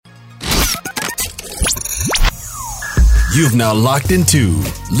You've now locked into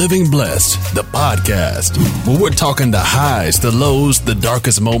Living Blessed, the podcast, where we're talking the highs, the lows, the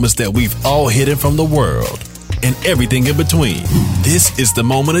darkest moments that we've all hidden from the world, and everything in between. This is the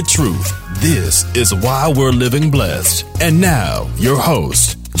moment of truth. This is why we're living blessed. And now, your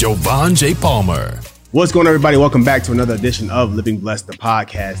host, Jovan J. Palmer. What's going on, everybody? Welcome back to another edition of Living Blessed, the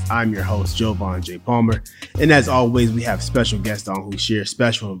podcast. I'm your host, Jovan J. Palmer. And as always, we have special guests on who share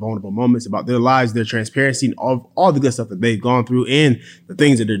special and vulnerable moments about their lives, their transparency, and all the good stuff that they've gone through and the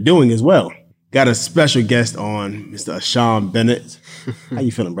things that they're doing as well. Got a special guest on, Mr. Sean Bennett. How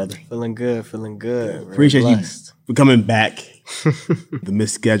you feeling, brother? Feeling good. Appreciate you for coming back. The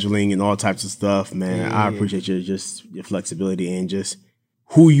misscheduling and all types of stuff, man. I appreciate your flexibility and just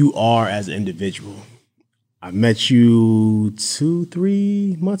who you are as an individual. I met you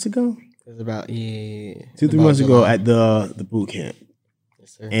 2-3 months ago. It was about 2-3 months ago at the boot camp.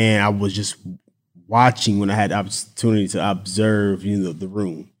 Yes, sir. And I was just watching when I had the opportunity to observe, the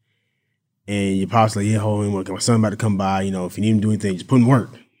room. And you're probably like, hold on, my son about to come by. If you need him to do anything, just put him to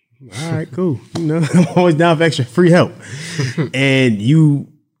work. All right, cool. I'm always down for extra free help. And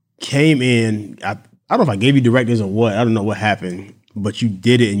you came in. I don't know if I gave you directives or what. I don't know what happened, but you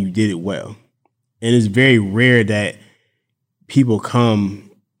did it and you did it well. And it's very rare that people come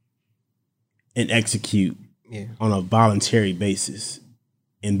and execute on a voluntary basis.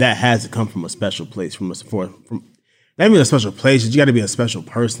 And that has to come from a special place, from not even a special place, you got to be a special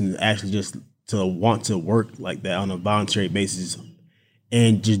person to actually just to want to work like that on a voluntary basis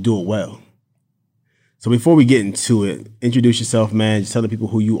and just do it well. So before we get into it, introduce yourself, man. Just tell the people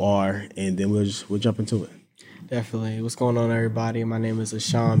who you are, and then we'll jump into it. Definitely. What's going on, everybody? My name is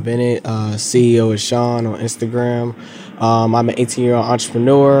Sean Bennett, CEO of Sean on Instagram. I'm an 18-year-old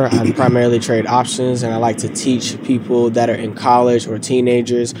entrepreneur. I primarily trade options, and I like to teach people that are in college or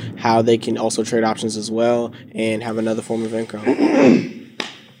teenagers how they can also trade options as well and have another form of income.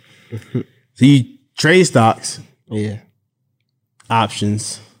 So you trade stocks,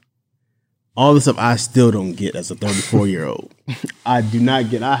 options, all the stuff I still don't get as a 34-year-old. I do not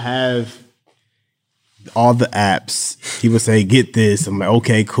get. I have all the apps. People say, get this. I'm like,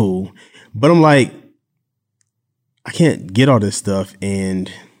 okay, cool. But I'm like, I can't get all this stuff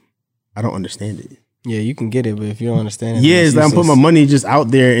and I don't understand it. Yeah, you can get it, but if you don't understand it, it's like I'm putting my money just out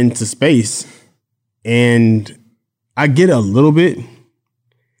there into space. And I get a little bit,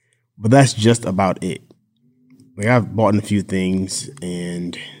 but that's just about it. Like, I've bought in a few things,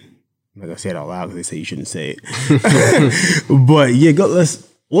 and I'm not gonna say it out loud because they say you shouldn't say it. But yeah,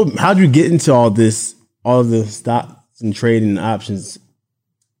 how'd you get into all the stocks and trading and options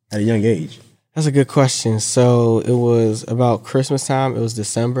at a young age? That's a good question. So it was about Christmas time. It was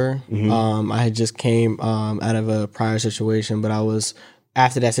December. Mm-hmm. I had just came out of a prior situation, but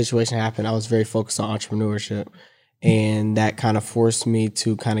after that situation happened, I was very focused on entrepreneurship. And that kind of forced me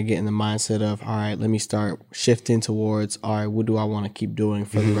to kind of get in the mindset of, all right, let me start shifting towards, all right, what do I want to keep doing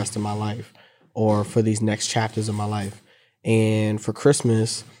for the rest of my life or for these next chapters of my life? And for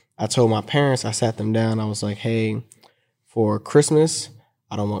Christmas, I told my parents, I sat them down, I was like, hey, for Christmas,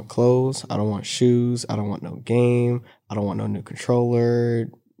 I don't want clothes, I don't want shoes, I don't want no game, I don't want no new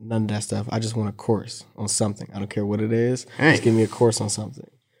controller, none of that stuff. I just want a course on something. I don't care what it is. Just give me a course on something.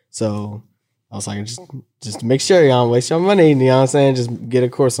 So I was like, just to make sure y'all don't waste your money, you know what I'm saying? Just get a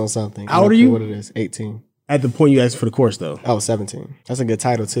course on something. How old are you? What it is, 18. At the point you asked for the course, though. I was 17. That's a good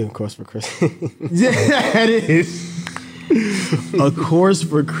title, too, Course for Christmas. Yeah, it is. A course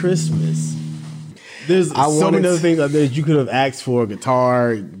for Christmas. There's so many other things out there that you could have asked for: a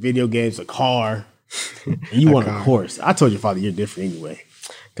guitar, video games, a car. And you want a course. I told your father you're different anyway.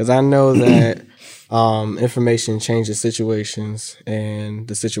 Because I know that information changes situations, and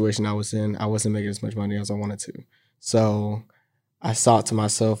the situation I was in, I wasn't making as much money as I wanted to. So I thought to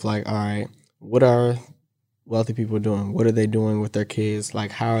myself, like, all right, what are wealthy people doing? What are they doing with their kids?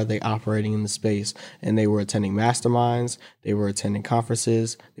 Like, how are they operating in the space? And they were attending masterminds, they were attending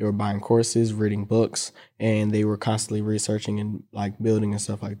conferences, they were buying courses, reading books, and they were constantly researching and like building and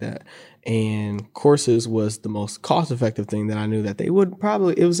stuff like that. And courses was the most cost-effective thing that I knew that they would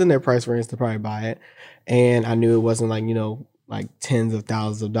it was in their price range to probably buy it. And I knew it wasn't like, like tens of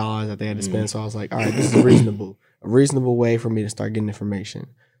thousands of dollars that they had to spend. So I was like, all right, this is a reasonable way for me to start getting information.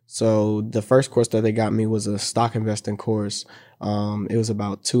 So the first course that they got me was a stock investing course. It was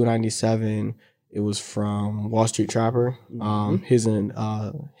about $297. It was from Wall Street Trapper. His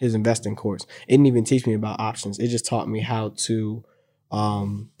investing course. It didn't even teach me about options. It just taught me how to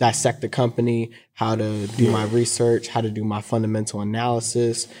dissect the company, how to do my research, how to do my fundamental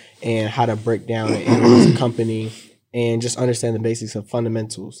analysis, and how to break down and analyze a company and just understand the basics of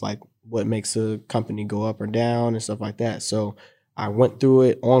fundamentals, like what makes a company go up or down and stuff like that. So I went through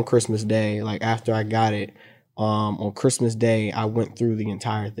it on Christmas Day. Like after I got it, on Christmas Day, I went through the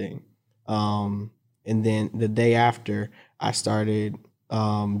entire thing. And then the day after, I started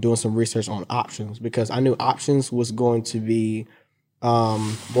doing some research on options because I knew options was going to be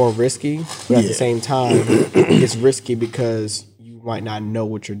more risky, but at the same time, it's risky because you might not know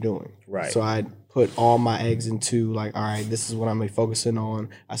what you're doing. Right. So I put all my eggs into like, all right, this is what I'm gonna be focusing on.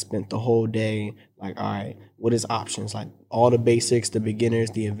 I spent the whole day like, all right, what is options? Like all the basics, the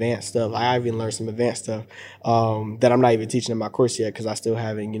beginners, the advanced stuff. I even learned some advanced stuff that I'm not even teaching in my course yet because I still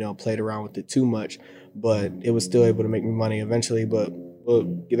haven't, played around with it too much. But it was still able to make me money eventually. But we'll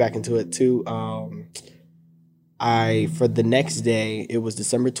get back into it too. For the next day, it was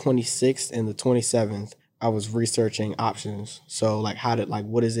December 26th and the 27th. I was researching options. So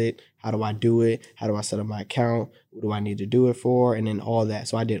what is it? How do I do it? How do I set up my account? What do I need to do it for? And then all that.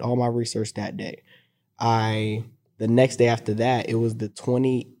 So I did all my research that day. The next day after that, it was the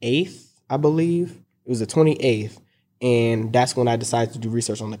 28th, I believe. It was the 28th. And that's when I decided to do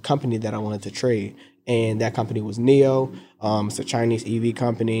research on the company that I wanted to trade. And that company was NIO. It's a Chinese EV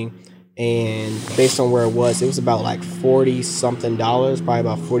company. And based on where it was about like $40-something, probably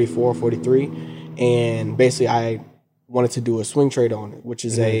about 44, 43. And basically I wanted to do a swing trade on it, which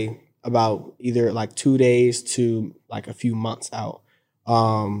is about either like 2 days to like a few months out.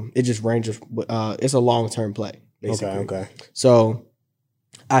 It just ranges. It's a long-term play, basically. Okay. So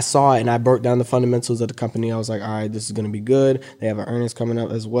I saw it and I broke down the fundamentals of the company. I was like, all right, this is going to be good. They have an earnings coming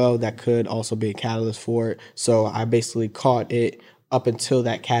up as well. That could also be a catalyst for it. So I basically caught it up until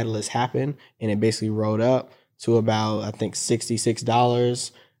that catalyst happened, and it basically rode up to about, I think,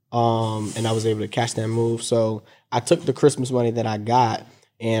 $66. And I was able to catch that move. So I took the Christmas money that I got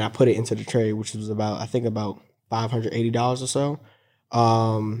and I put it into the trade, which was about $580 or so.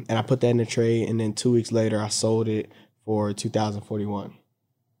 And I put that in the trade, and then 2 weeks later I sold it for $2,041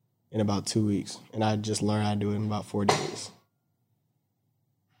 in about 2 weeks. And I just learned how to do it in about 4 days.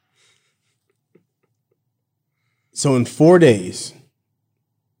 So in 4 days,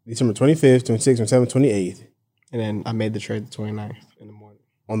 December 25th, 26th, 27th, 28th. And then I made the trade the 29th in the morning.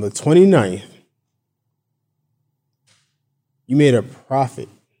 On the 29th, you made a profit.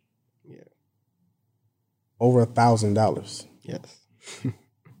 Yeah. Over $1,000. Yes. It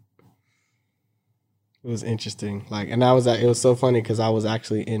was interesting. And it was so funny because I was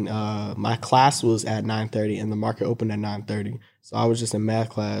actually in my class was at 9:30 and the market opened at 9:30. So I was just in math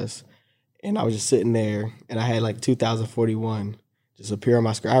class and I was just sitting there and I had like 2041 just appear on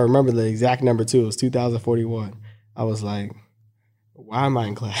my screen. I remember the exact number too. It was 2041. I was like, why am I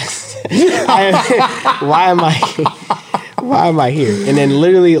in class? Why am I here? And then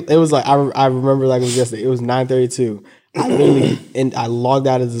literally it was like, I remember like it was yesterday. It was 9:32. I logged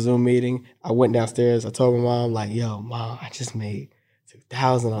out of the Zoom meeting. I went downstairs. I told my mom, like, yo, Mom, I just made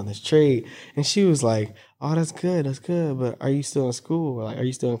 $2,000 on this trade. And she was like, oh, that's good. But are you still in school? Or like, are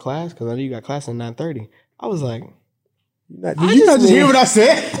you still in class? Because I know you got class at 9:30. I was like, did you not just hear what I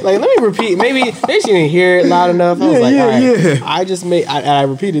said? Like, let me repeat. Maybe she didn't hear it loud enough. I was like, all right. I just made, and I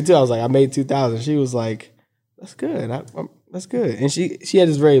repeated too. I was like, I made 2,000. She was like, that's good. That's good. And she had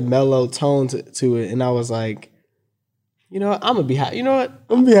this very mellow tone to it. And I was like, you know what? I'm gonna be happy. You know what?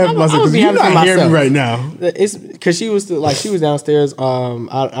 I'm gonna be happy myself because you're not hearing me right now. It's because she was she was downstairs.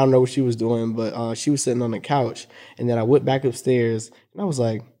 I don't know what she was doing, but she was sitting on the couch, and then I went back upstairs, and I was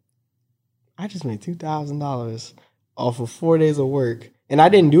like, I just made $2,000 off of 4 days of work, and I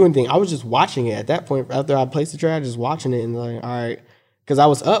didn't do anything. I was just watching it at that point. After I placed the trade, I was just watching it, and like, all right, because I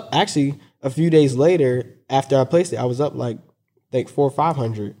was up actually a few days later after I placed it. I was up like I think $400 or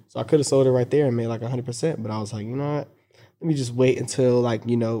 $500, so I could have sold it right there and made like 100%. But I was like, you know what? Let me just wait until my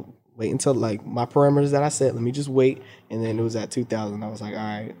parameters that I set. Let me just wait. And then it was at 2,000. I was like, all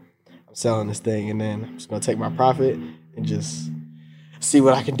right, I'm selling this thing. And then I'm just going to take my profit and just see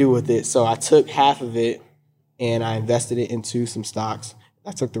what I can do with it. So I took half of it and I invested it into some stocks.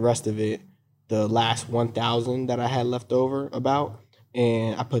 I took the rest of it, the last 1,000 that I had left over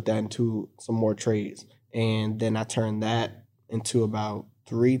and I put that into some more trades. And then I turned that into about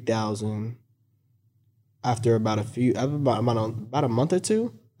 3,000 after about a month or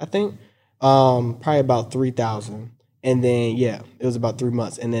two, I think. Probably about 3,000. And then, it was about 3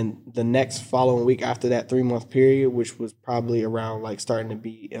 months. And then the next following week after that 3-month period, which was probably around like starting to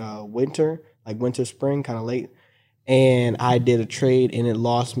be winter, spring, kind of late. And I did a trade and it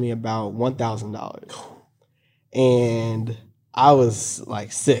lost me about $1,000. And I was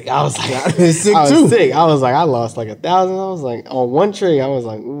like sick. I was like, I was sick. I was like, I lost like 1,000. I was like, on one trade, I was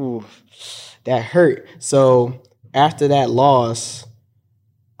like, ooh. That hurt. So after that loss,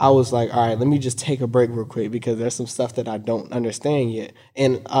 I was like, all right, let me just take a break real quick because there's some stuff that I don't understand yet.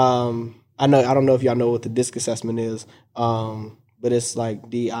 And I don't know if y'all know what the DISC assessment is, but it's like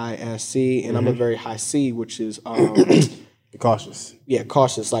DISC, and I'm a very high C, which is Cautious. Yeah,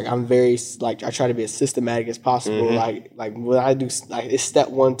 cautious. Like I'm very like I try to be as systematic as possible. Like when I do like it's step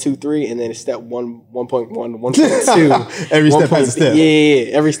 1, 2, 3, and then it's step 1, 1.1, 1.2. Every step has a step.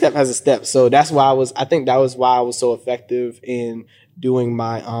 Yeah, every step has a step. So that's why I think that was why I was so effective in doing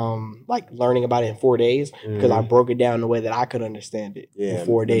my like learning about it in 4 days, because I broke it down in a way that I could understand it in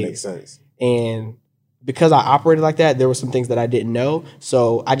 4 days. That makes sense. And because I operated like that, there were some things that I didn't know.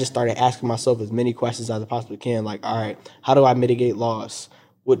 So I just started asking myself as many questions as I possibly can. Like, all right, how do I mitigate loss?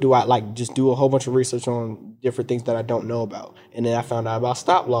 What do I like? Just do a whole bunch of research on different things that I don't know about. And then I found out about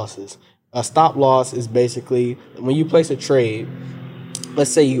stop losses. A stop loss is basically when you place a trade,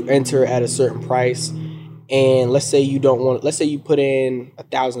 let's say you enter at a certain price, and let's say you put in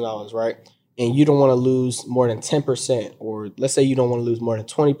 $1,000, right? And you don't want to lose more than 10%, or let's say you don't want to lose more than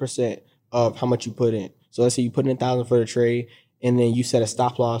 20% of how much you put in. So let's say you put in $1,000 for the trade, and then you set a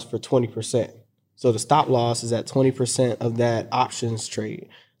stop loss for 20%. So the stop loss is at 20% of that options trade.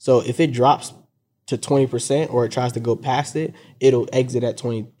 So if it drops to 20% or it tries to go past it, it'll exit at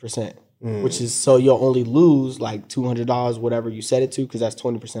 20%, which is so you'll only lose like $200, whatever you set it to, because that's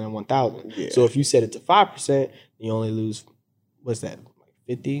 20% of 1,000. Yeah. So if you set it to 5%, you only lose, what's that, like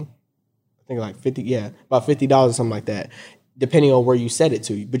 50? I think like 50, yeah, about $50 or something like that, depending on where you set it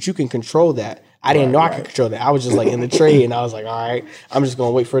to. But you can control that. I didn't know I could control that. I was just like in the trade, and I was like, all right, I'm just going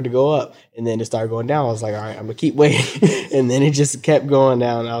to wait for it to go up. And then it started going down. I was like, all right, I'm going to keep waiting. And then it just kept going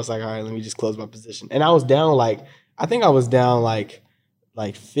down. And I was like, all right, let me just close my position. And I was down I think I was down like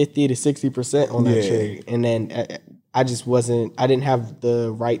 50 to 60% on that trade. And then I didn't have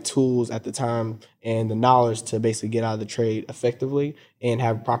the right tools at the time and the knowledge to basically get out of the trade effectively and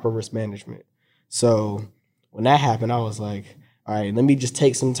have proper risk management. So when that happened, I was like, all right, let me just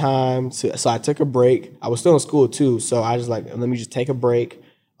take some time. So I took a break. I was still in school too. So I was like, let me just take a break.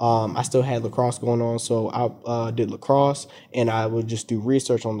 I still had lacrosse going on. So I did lacrosse, and I would just do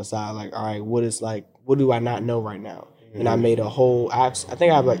research on the side. Like, all right, what do I not know right now? And I made I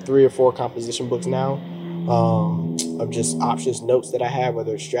think I have like 3 or 4 composition books now of just options notes that I have,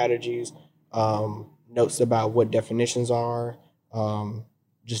 whether it's strategies, notes about what definitions are,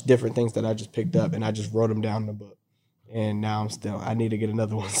 just different things that I just picked up, and I just wrote them down in the book. And now I need to get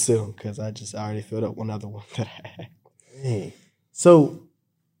another one soon, because I already filled up one other one that I had. Dang. So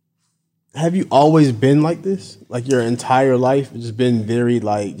have you always been like this? Like your entire life, just been very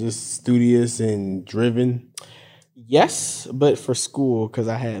like just studious and driven? Yes, but for school, because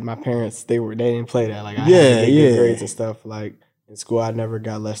I had my parents, they didn't play that. Like I had to get good grades and stuff. Like in school, I never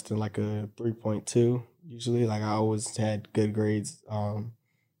got less than like a 3.2 usually. Like I always had good grades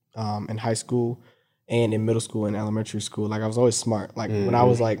in high school and in middle school and elementary school. Like I was always smart. Like when I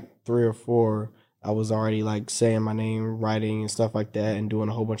was like 3 or 4, I was already like saying my name, writing and stuff like that, and doing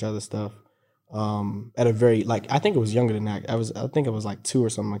a whole bunch of other stuff. At a very I think it was younger than that. I think it was like 2 or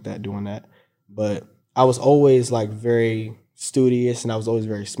something like that doing that. But I was always like very studious, and I was always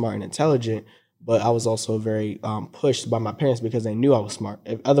very smart and intelligent. But I was also very pushed by my parents because they knew I was smart.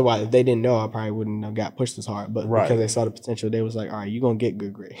 If they didn't know, I probably wouldn't have got pushed as hard. But because they saw the potential, they was like, all right, you're going to get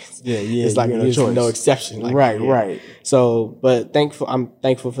good grades. Yeah. It's like there's no exception. Like, right. So, but I'm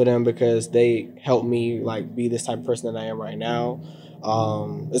thankful for them because they helped me like be this type of person that I am right now.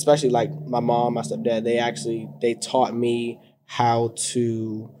 Especially like my mom, my stepdad, they taught me how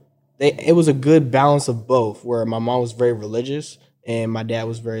to, it was a good balance of both, where my mom was very religious and my dad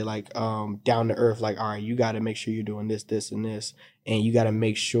was very like down to earth, like, all right, you got to make sure you're doing this, this, and this, and you got to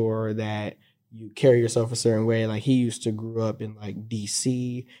make sure that you carry yourself a certain way. Like he used to grow up in like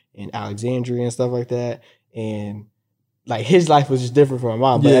DC and Alexandria and stuff like that, and like his life was just different from my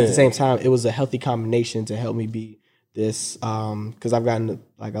mom, but at the same time, it was a healthy combination to help me be this. Because I've gotten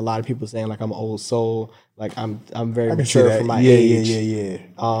like a lot of people saying like I'm an old soul, like I'm very mature for my age. Yeah.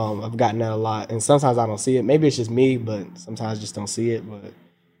 I've gotten that a lot, and sometimes I don't see it. Maybe it's just me, but sometimes I just don't see it. But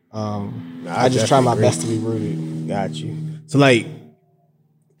I just try my best to be rooted. Got you. So like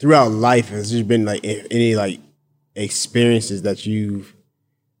throughout life, has there been like any like experiences that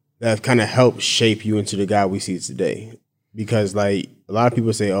have kind of helped shape you into the guy we see today? Because like a lot of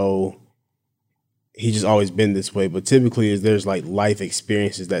people say, oh, he's just always been this way, but typically there's like life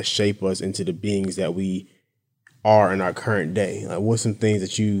experiences that shape us into the beings that we are in our current day. Like what's some things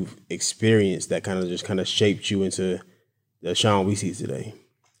that you've experienced that kind of shaped you into the Sean we see today?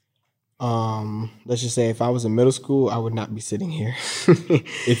 Let's just say if I was in middle school, I would not be sitting here.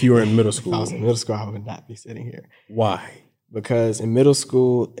 If you were in middle school. If I was in middle school, I would not be sitting here. Why? because in middle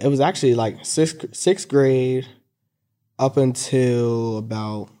school, it was actually like sixth grade up until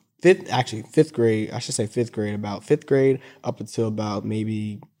about fifth grade. I should say fifth grade, about fifth grade up until about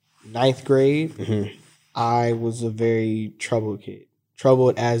maybe ninth grade. Mm-hmm. I was a very troubled kid.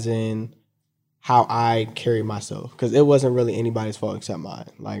 Troubled as in how I carried myself, because it wasn't really anybody's fault except mine.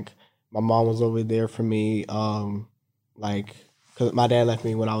 Like, my mom was over there for me, like, because my dad left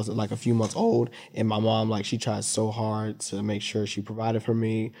me when I was like a few months old, and my mom, like, she tried so hard to make sure she provided for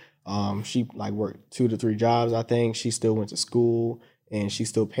me. She like worked 2 to 3 jobs, I think. She still went to school, and she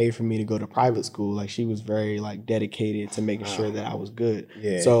still paid for me to go to private school. Like, she was very like dedicated to making sure that I was good.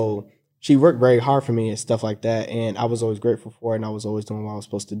 Yeah. So she worked very hard for me and stuff like that, and I was always grateful for it, and I was always doing what I was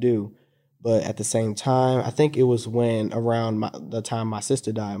supposed to do. But at the same time, I think it was when around the time my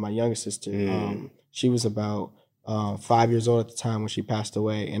sister died, my youngest sister. She was about 5 years old at the time when she passed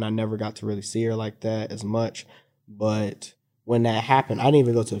away, and I never got to really see her like that as much. But when that happened, I didn't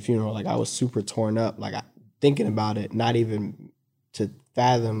even go to the funeral. Like, I was super torn up, like, thinking about it, not even to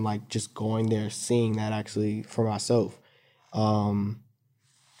fathom, like, just going there, seeing that actually for myself.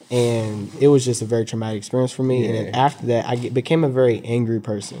 And it was just a very traumatic experience for me. Yeah. And then after that, I became a very angry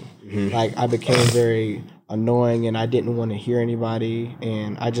person. Mm-hmm. Like, I became very annoying, and I didn't want to hear anybody.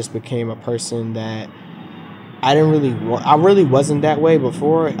 And I just became a person that I didn't really want. I really wasn't that way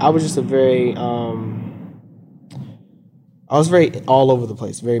before. I was just a very, I was very all over the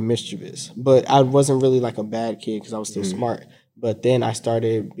place, very mischievous. But I wasn't really like a bad kid because I was still smart. But then I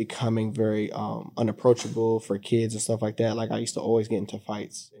started becoming very unapproachable for kids and stuff like that. Like, I used to always get into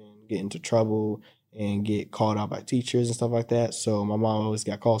fights and get into trouble and get called out by teachers and stuff like that. So my mom always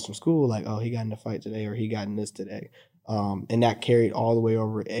got calls from school like, oh, he got in a fight today, or he got in this today. And that carried all the way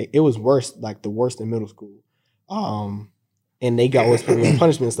over. It was worse, like the worst in middle school. And they got always put me on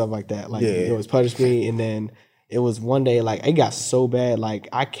punishment and stuff like that. Like, they always punished me. And then it was one day, like, it got so bad, like,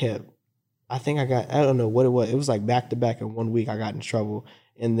 I don't know what it was. It was like back to back in 1 week I got in trouble.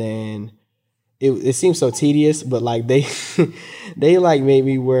 And then it seemed so tedious, but like they like made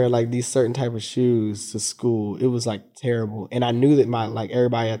me wear like these certain type of shoes to school. It was like terrible. And I knew that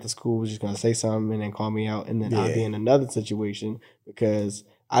everybody at the school was just gonna say something and then call me out, and then I'd be in another situation because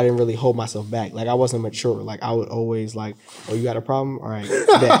I didn't really hold myself back. Like, I wasn't mature. Like, I would always like, oh, you got a problem? All right.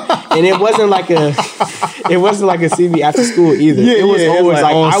 And it wasn't like a see me after school either. It was always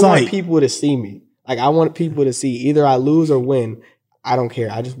like I want people to see me. Like, I want people to see either I lose or win. I don't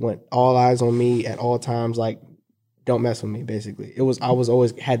care. I just want all eyes on me at all times. Like, don't mess with me, basically. I was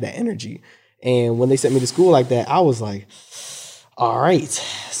always had that energy. And when they sent me to school like that, I was like, all right,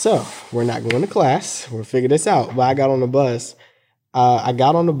 so we're not going to class. We'll figure this out. But I got on the bus.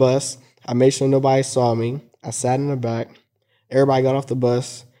 I made sure nobody saw me. I sat in the back. Everybody got off the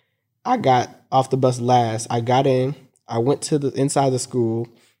bus. I got off the bus last. I got in. I went to the inside the school.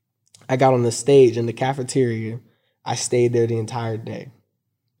 I got on the stage in the cafeteria. I stayed there the entire day.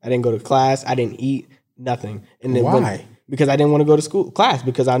 I didn't go to class. I didn't eat, nothing. And then why? Because I didn't want to go to class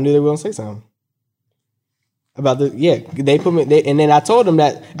because I knew they were going to say something. About the they put me and then I told them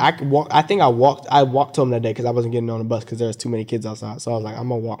that I walked home that day because I wasn't getting on the bus because there was too many kids outside. So I was like, I'm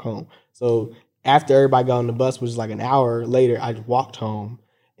gonna walk home. So after everybody got on the bus, which was like an hour later, I walked home.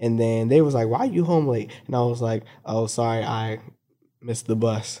 And then they was like, why are you home late? And I was like, oh, sorry, I missed the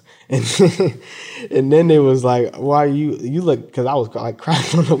bus. And then they was like, why you look, because I was like crying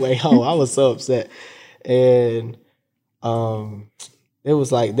on the way home. I was so upset. And it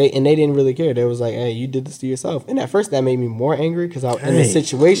was like they didn't really care. They was like, hey, you did this to yourself. And at first that made me more angry because I in the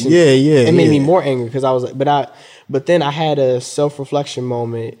situation. It made me more angry because I was like, but then I had a self-reflection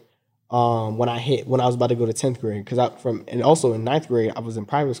moment when I was about to go to 10th grade and also in 9th grade I was in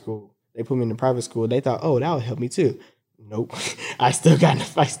private school. They put me in the private school. They thought, oh, that would help me too. Nope. I still got in the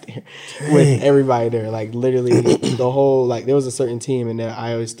fights there with everybody there. Like, literally the whole, like, there was a certain team and then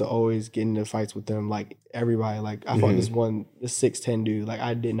I used to always get into fights with them. Like, everybody. Like, I fought this 6'10" dude. Like,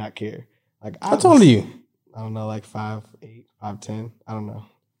 I did not care. Like, how tall are you? I don't know, like 5'8", 5'10". I don't know.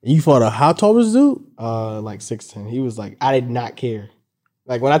 And you fought how tall was this dude? Like 6'10". He was like, I did not care.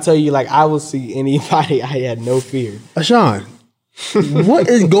 Like, when I tell you, like, I will see anybody, I had no fear. Ashawn, what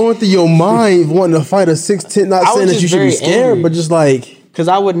is going through your mind wanting to fight a 6'10"? Not saying that you should be scared, angry, but just like... Because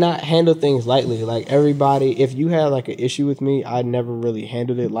I would not handle things lightly. Like, everybody, if you had like an issue with me, I never really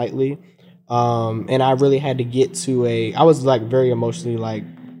handled it lightly. And I really had to get to I was like very emotionally like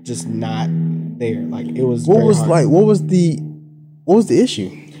just not there. Like, it was what was the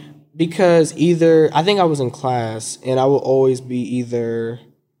issue? Because I think I was in class and I would always be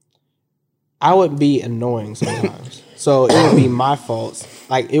I would be annoying sometimes. So it would be my fault.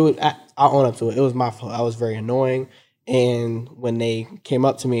 Like, I own up to it. It was my fault. I was very annoying. And when they came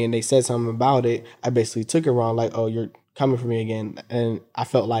up to me and they said something about it, I basically took it wrong. Like, oh, you're coming for me again. And I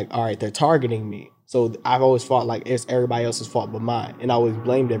felt like, all right, they're targeting me. So I've always felt like it's everybody else's fault but mine. And I always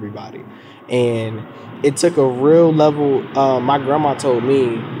blamed everybody. And it took a real level. My grandma told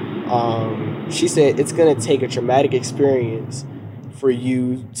me, she said, it's going to take a traumatic experience for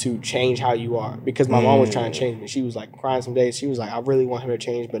you to change how you are, because my mom was trying to change me. She was like crying some days. She was like, I really want him to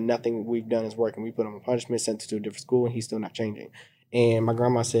change, but nothing we've done is working. We put him on punishment, sent him to a different school, and he's still not changing. And my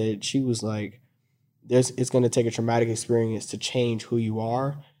grandma said, she was like, it's going to take a traumatic experience to change who you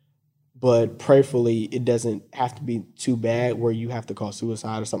are, but prayerfully it doesn't have to be too bad where you have to call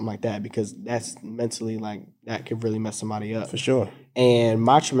suicide or something like that, because that's mentally, like, that could really mess somebody up. For sure. And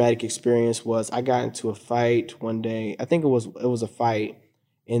my traumatic experience was I got into a fight one day. I think it was a fight,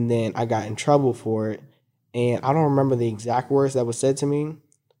 and then I got in trouble for it. And I don't remember the exact words that was said to me,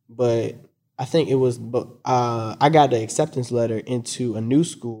 but I think it was. But I got the acceptance letter into a new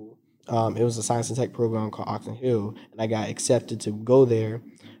school. It was a science and tech program called Oxon Hill, and I got accepted to go there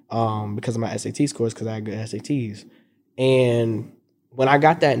because of my SAT scores, because I had good SATs. And when I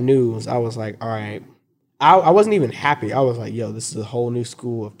got that news, I was like, all right. I wasn't even happy. I was like, yo, this is a whole new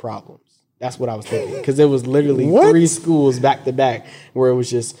school of problems. That's what I was thinking. Because it was literally 3 schools back to back where it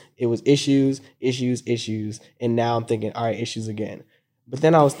was issues. And now I'm thinking, all right, issues again. But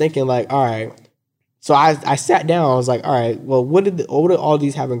then I was thinking, like, all right. So I sat down. I was like, all right, well, what did all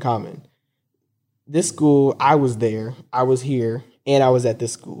these have in common? This school, I was there, I was here, and I was at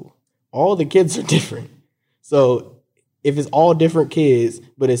this school. All the kids are different. So if it's all different kids,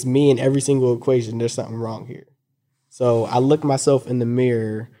 but it's me in every single equation, there's something wrong here. So I looked myself in the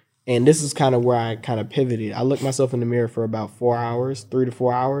mirror, and this is kind of where I kind of pivoted. I looked myself in the mirror for about 4 hours, 3 to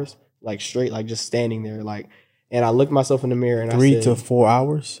 4 hours, like straight, like just standing there, like. And I looked myself in the mirror, and 3 to 4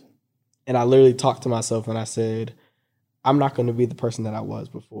 hours. And I literally talked to myself, and I said, I'm not going to be the person that I was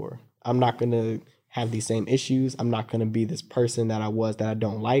before. I'm not going to have these same issues. I'm not going to be this person that I was that I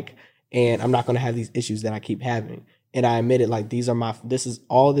don't like, and I'm not going to have these issues that I keep having. And I admitted, like, this is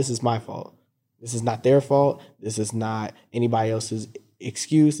my fault. This is not their fault. This is not anybody else's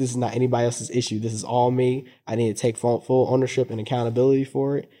excuse. This is not anybody else's issue. This is all me. I need to take full ownership and accountability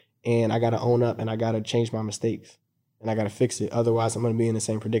for it. And I got to own up, and I got to change my mistakes, and I got to fix it. Otherwise, I'm going to be in the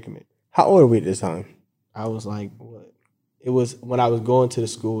same predicament. How old are we at this time? I was like, what? It was when I was going to the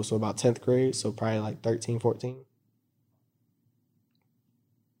school, so about 10th grade, so probably like 13, 14.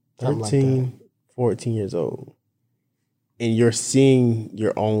 13, 14 years old. And you're seeing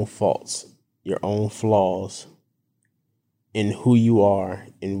your own faults, your own flaws in who you are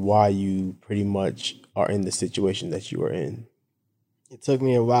and why you pretty much are in the situation that you are in. It took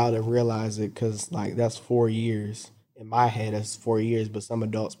me a while to realize it, because, like, that's 4 years. In my head, that's 4 years, but some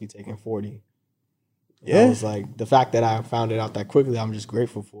adults be taking 40. Yeah. I was like, the fact that I found it out that quickly, I'm just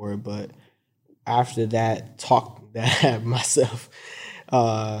grateful for it. But after that talk that I had myself,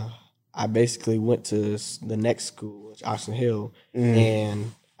 I basically went to the next school, which Oxon Hill,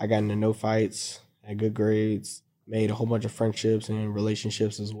 and I got into no fights, had good grades, made a whole bunch of friendships and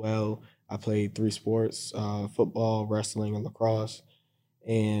relationships as well. I played 3 sports, football, wrestling, and lacrosse,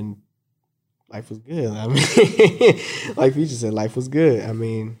 and life was good. I mean, like Future said, life was good. I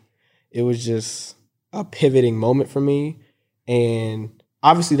mean, it was just a pivoting moment for me, and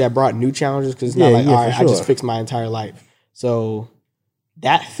obviously that brought new challenges, because it's not all right, sure. I just fixed my entire life. So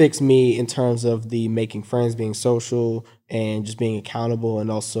that fixed me in terms of the making friends, being social, and just being accountable, and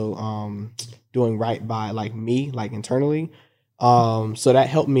also doing right by, like, me, like, internally. So that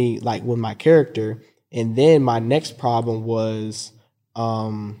helped me, like, with my character. And then my next problem was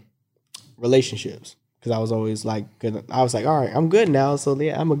relationships, because I was always like good. I was like, all right, I'm good now, so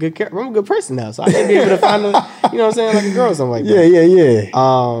yeah, I'm a good person now, so I can be able to find you know what I'm saying, like a girl or something like that.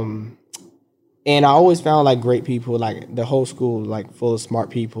 Yeah. And I always found, like, great people, like the whole school, like, full of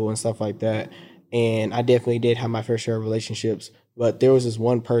smart people and stuff like that. And I definitely did have my fair share of relationships, but there was this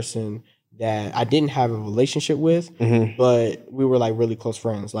one person that I didn't have a relationship with, but we were, like, really close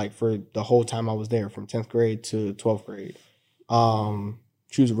friends, like, for the whole time I was there, from 10th grade to 12th grade.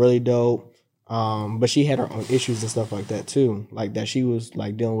 She was really dope, but she had her own issues and stuff like that too, like that she was,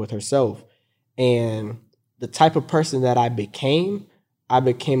 like, dealing with herself. And the type of person that I became a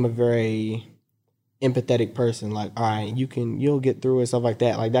very empathetic person. Like, all right, you'll get through it, stuff like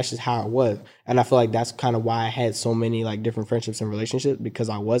that. Like, that's just how it was. And I feel like that's kind of why I had so many, like, different friendships and relationships, because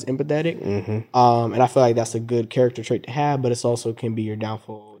I was empathetic. And I feel like that's a good character trait to have, but it's also can be your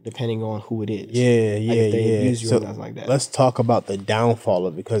downfall depending on who it is. If they abuse you so or something like that. Let's talk about the downfall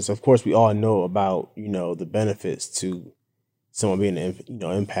of it, because of course we all know about, the benefits to someone being an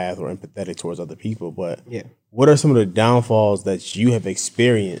empath or empathetic towards other people, but what are some of the downfalls that you have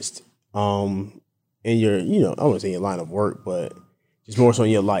experienced in your, I wouldn't say your line of work, but just more so in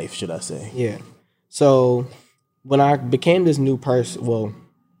your life, should I say? Yeah. So when I became this new person,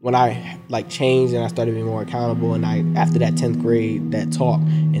 when I like changed and I started being more accountable, and after that 10th grade, that talk,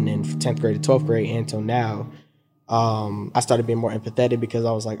 and then from 10th grade to 12th grade and until now, I started being more empathetic, because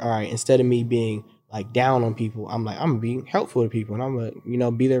I was like, all right, instead of me being like down on people, I'm gonna be helpful to people, and I'm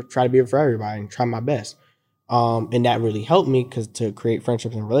gonna, be there, try to be there for everybody and try my best. And that really helped me to create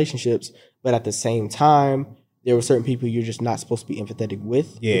friendships and relationships. But at the same time, there were certain people you're just not supposed to be empathetic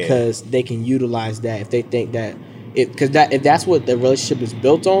with, because they can utilize that if they think that if that's what the relationship is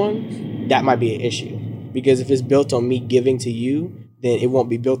built on, that might be an issue. Because if it's built on me giving to you, then it won't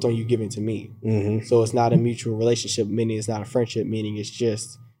be built on you giving to me. Mm-hmm. So it's not a mutual relationship, meaning it's not a friendship, meaning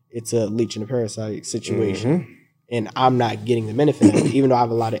it's a leech and a parasite situation. Mm-hmm. And I'm not getting the benefit of it, even though I have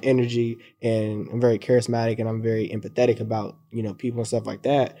a lot of energy and I'm very charismatic and I'm very empathetic about, people and stuff like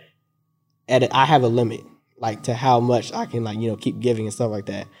that. I have a limit, like, to how much I can, like, keep giving and stuff like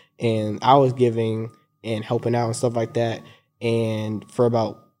that. And I was giving and helping out and stuff like that. And for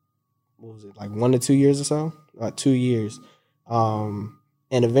about, what was it, like 1 to 2 years or so? About 2 years. And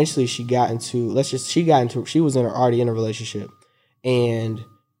eventually she was already in a relationship. And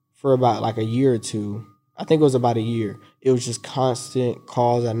for about like a year or two, I think it was about a year, it was just constant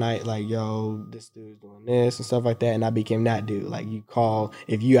calls at night, like, yo, this dude's doing this and stuff like that. And I became that dude. Like, you call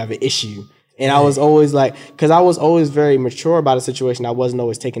if you have an issue. And I was always like, because I was always very mature about a situation. I wasn't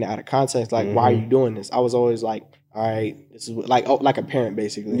always taking it out of context. Like, why are you doing this? I was always like, all right, this is like a parent,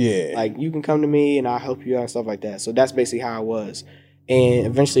 basically. Yeah. Like, you can come to me and I'll help you out and stuff like that. So that's basically how I was. And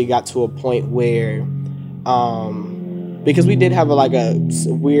eventually got to a point where, because we did have a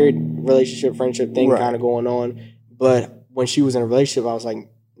weird relationship, friendship thing kind of going on. But when she was in a relationship, I was like,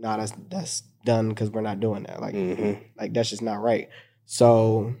 nah, that's done, because we're not doing that. Like, like, that's just not right.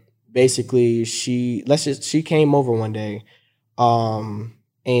 So basically she came over one day,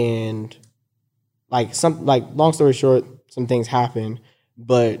 and long story short, some things happened.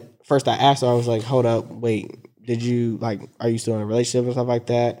 But first I asked her, I was like, hold up, wait, are you still in a relationship and stuff like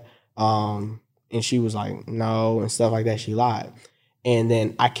that? And she was like, no, and stuff like that. She lied. And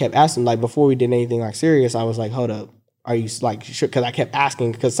then I kept asking, like, before we did anything like serious, I was like, hold up, are you like sure? Because I kept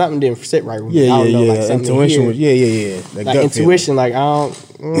asking, because something didn't sit right with me. I don't know, like, intuition was, like intuition, like, I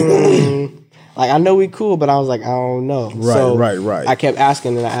don't, like, I know we cool, but I was like, I don't know. Right. I kept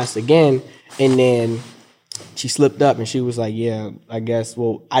asking, and I asked again, and then she slipped up, and she was like, yeah, I guess.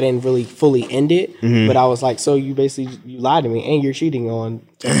 Well, I didn't really fully end it, but I was like, so you lied to me, and you're cheating on.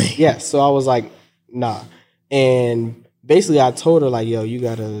 Yes. So I was like, nah, and basically I told her, like, yo, you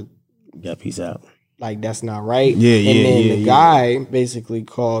gotta peace out. Like, that's not right. And then the guy basically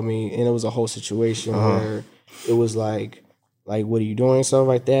called me, and it was a whole situation where it was like, what are you doing? Stuff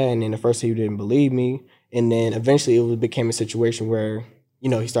like that. And then at first he didn't believe me. And then eventually it became a situation where,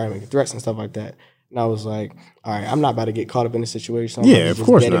 he started making threats and stuff like that. And I was like, all right, I'm not about to get caught up in a situation. Of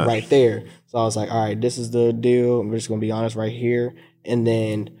course not. It right there. So I was like, all right, this is the deal. I'm just going to be honest right here. And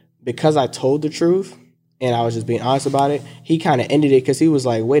then because I told the truth and I was just being honest about it, he kind of ended it, because he was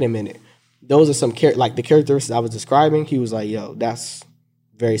like, wait a minute. Those are some the characteristics I was describing. He was like, yo, that's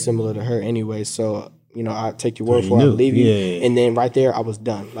very similar to her anyway. So, I'll take your word for it. I'll believe you. Yeah. And then right there, I was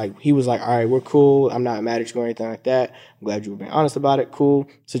done. Like, he was like, all right, we're cool. I'm not mad at you or anything like that. I'm glad you were being honest about it. Cool.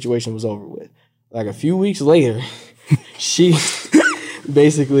 Situation was over with. Like, a few weeks later, she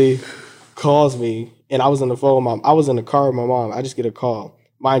basically calls me, and I was on the phone with I was in the car with my mom. I just get a call.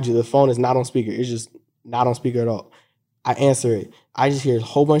 Mind you, the phone is not on speaker. It's just not on speaker at all. I answer it. I just hear a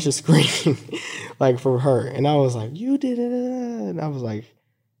whole bunch of screaming, like, from her. And I was like, you did it. And I was like,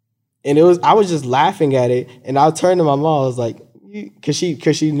 I was just laughing at it. And I turned to my mom. I was like, because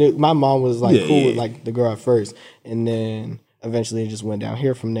she knew, my mom was like cool with like the girl at first. And then eventually it just went down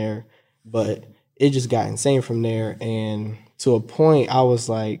here from there. But it just got insane from there. And to a point, I was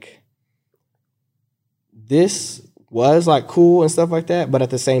like, this was like cool and stuff like that. But at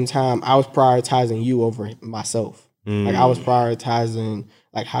the same time, I was prioritizing you over myself. Like, I was prioritizing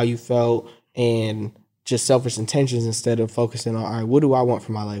like how you felt and just selfish intentions, instead of focusing on, all right, what do I want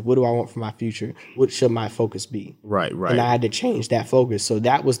for my life? What do I want for my future? What should my focus be? Right. And I had to change that focus. So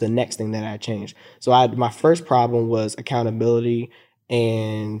that was the next thing that I changed. So my first problem was accountability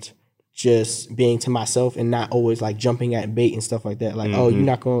and just being to myself and not always like jumping at bait and stuff like that. Like, oh, you're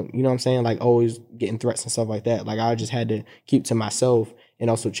not going, you know what I'm saying? Like, always getting threats and stuff like that. Like, I just had to keep to myself and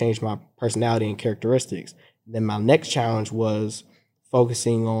also change my personality and characteristics. Then my next challenge was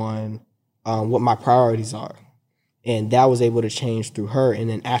focusing on what my priorities are. And that was able to change through her. And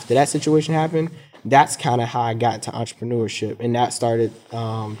then after that situation happened, that's kind of how I got into entrepreneurship, and that started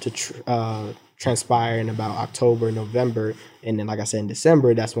to transpire in about October, November, and then like I said in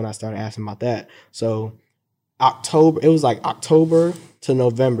December, that's when I started asking about that. So it was like October to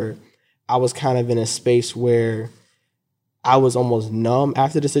November, I was kind of in a space where I was almost numb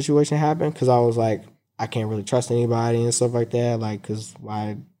after the situation happened, because I was like, I can't really trust anybody and stuff like that. Like, because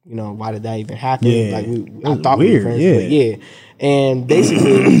why did that even happen? Yeah. Like, I thought we were friends, but yeah. And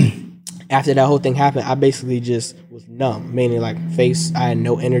basically, after that whole thing happened, I basically just was numb, meaning like face, I had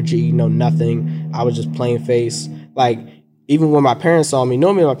no energy, no nothing. I was just plain face. Like, even when my parents saw me,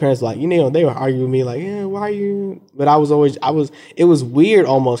 normally my parents were like, they would argue with me like, yeah, why are you? But it was weird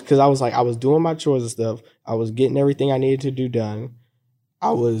almost, because I was doing my chores and stuff. I was getting everything I needed to do done.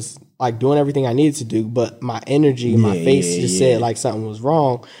 I was like doing everything I needed to do, but my energy, my face just said like something was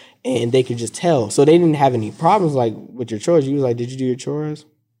wrong, and they could just tell. So they didn't have any problems like with your chores. You was like, did you do your chores?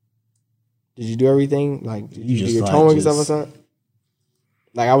 Did you do everything? Like, did you do your homework and stuff like that?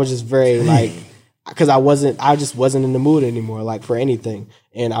 Like, I was just very like, because I just wasn't in the mood anymore, like for anything.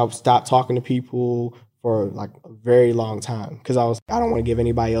 And I stopped talking to people for like a very long time, because I don't want to give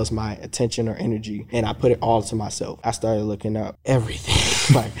anybody else my attention or energy, and I put it all to myself. I started looking up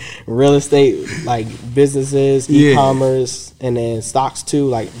everything, like real estate, like businesses, e-commerce, and then stocks too,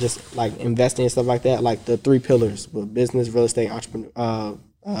 like just like investing and stuff like that, like the 3 pillars: with business, real estate, entrepreneur,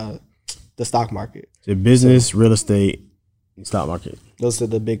 the stock market. So business, real estate, and stock market. Those are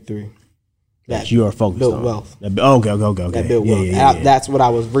the big 3. That you are focused built on. Wealth. Okay. That built wealth. Yeah. That's what I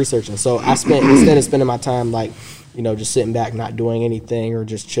was researching. So I spent, instead of spending my time like, just sitting back, not doing anything, or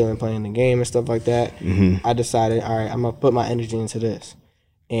just chilling, playing the game and stuff like that, I decided, all right, I'm going to put my energy into this.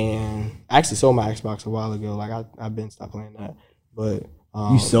 And I actually sold my Xbox a while ago. Like, I've been stopped playing that. But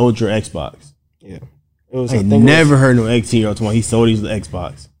you sold your Xbox? Yeah. It was. I never heard no 18-year-old talking about he sold his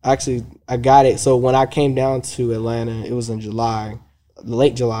Xbox. Actually, I got it. So when I came down to Atlanta, it was in July,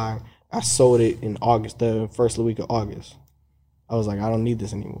 late July. I sold it in August, the first week of August. I was like, I don't need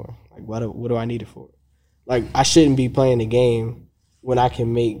this anymore. Like, what do I need it for? Like, I shouldn't be playing the game when I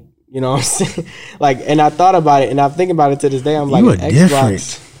can make, what I'm saying? Like, and I thought about it, and I'm thinking about it to this day. I'm like, an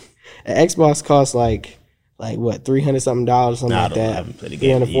Xbox costs like what, $300 something, something like that. I haven't played the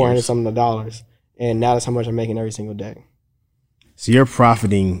game. $400 something dollars, and now that's how much I'm making every single day. So you're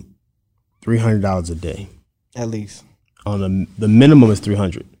profiting $300 a day, at least. On the minimum is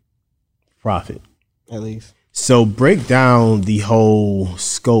 $300. Profit, at least. So break down the whole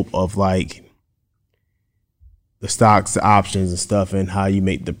scope of like the stocks, the options and stuff, and how you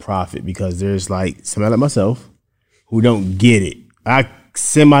make the profit, because there's like somebody like myself who don't get it. I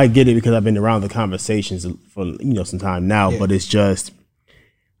semi get it because I've been around the conversations for some time now, but it's just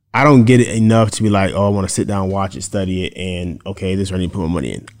I don't get it enough to be like, oh, I want to sit down, watch it, study it, and okay, this is where I need to put my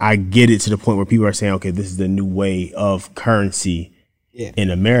money in. I get it to the point where people are saying, okay, this is the new way of currency in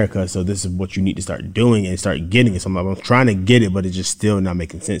America, so this is what you need to start doing and start getting it. So I'm trying to get it, but it's just still not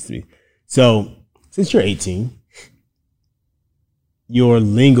making sense to me. So since you're 18, your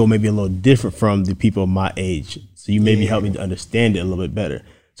lingo may be a little different from the people my age. So you maybe help me to understand it a little bit better.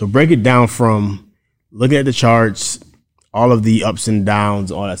 So break it down from looking at the charts, all of the ups and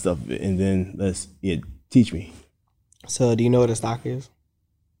downs, all that stuff, and then teach me. So do you know what a stock is?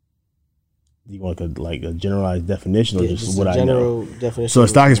 You want a generalized definition, or just what I know? General definition. So a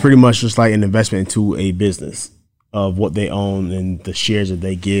stock is pretty much just like an investment into a business of what they own and the shares that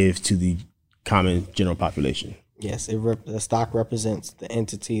they give to the common general population. Yes, the stock represents the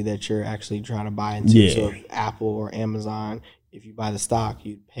entity that you're actually trying to buy into. So if Apple or Amazon, if you buy the stock,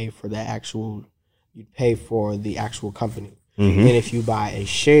 you'd pay for the actual company. And if you buy a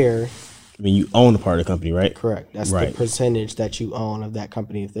share, I mean, you own a part of the company, right? Correct. That's the percentage that you own of that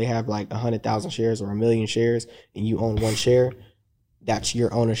company. If they have like 100,000 shares or 1 million shares and you own 1 share, that's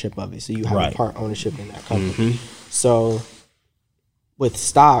your ownership of it. So you have a part ownership in that company. So with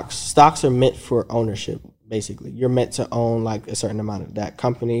stocks are meant for ownership, basically. You're meant to own like a certain amount of that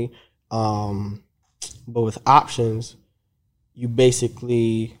company. But with options, you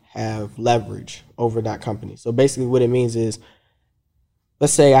basically have leverage over that company. So basically what it means is,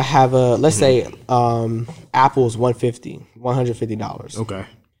 let's say Apple is $150. Okay.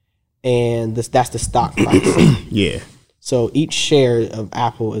 And that's the stock price. Yeah. So each share of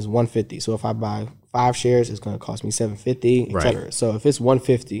Apple is $150. So if I buy 5 shares, it's going to cost me $750, et cetera. So if it's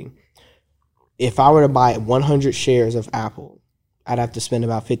 $150, if I were to buy 100 shares of Apple, I'd have to spend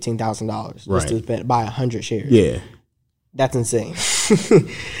about $15,000 just to buy 100 shares. Yeah. That's insane.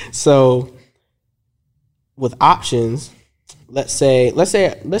 So with options, let's say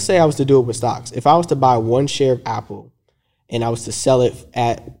I was to do it with stocks. If I was to buy 1 share of Apple and I was to sell it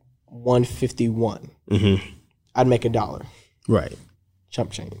at 151, Mm-hmm. I'd make $1. Right.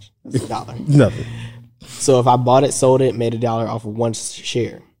 Chump change. That's $1. Nothing. So if I bought it, sold it, made $1 off of one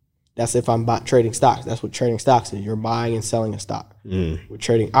share. That's if I'm trading stocks. That's what trading stocks is. You're buying and selling a stock. With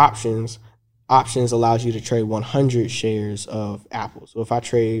trading options allows you to trade 100 shares of Apple. So if I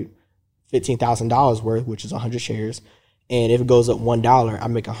trade $15,000 worth, which is 100 shares, and if it goes up $1, I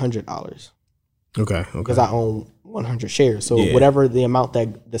make $100. Okay. Because I own 100 shares. So whatever the amount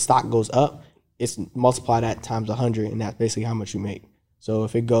that the stock goes up, it's multiply that times 100, and that's basically how much you make. So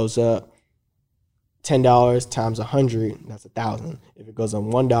if it goes up $10 times 100, that's 1,000. If it goes up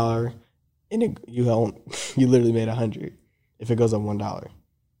 $1, and you literally made 100. If it goes up $1,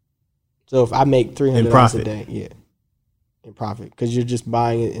 so if I make $300 a day, in profit, because you're just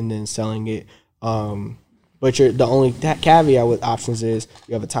buying it and then selling it. But the only caveat with options is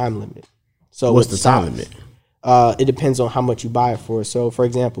you have a time limit. So what's the time limit? It depends on how much you buy it for. So for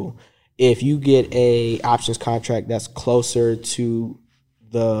example, if you get a options contract that's closer to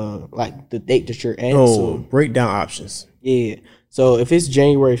the date that you're in, break down options. Yeah. So if it's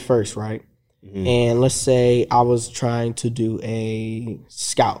January 1st, right? Mm-hmm. And let's say I was trying to do a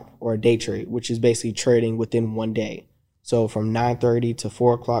scalp or a day trade, which is basically trading within one day. So from 9:30 to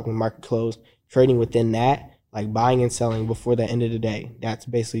 4 o'clock when market closed, trading within that, like buying and selling before the end of the day, that's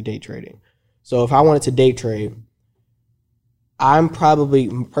basically day trading. So if I wanted to day trade, I'm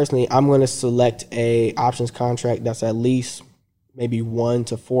going to select a options contract that's at least maybe 1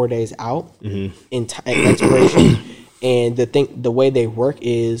 to 4 days out in expiration. And the way they work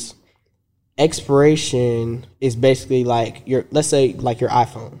is expiration is basically like let's say like your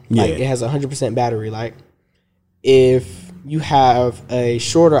iPhone. Like it has 100% battery. Like if you have a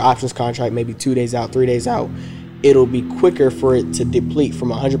shorter options contract, maybe 2 days out, 3 days out, it'll be quicker for it to deplete from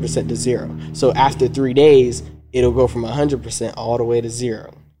 100% to 0. So after 3 days, it'll go from 100% all the way to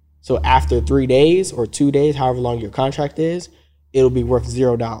 0. So after 3 days or 2 days, however long your contract is, it'll be worth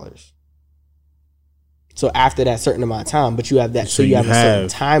 $0. So after that certain amount of time, but you have that, so you have a certain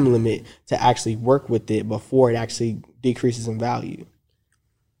time limit to actually work with it before it actually decreases in value.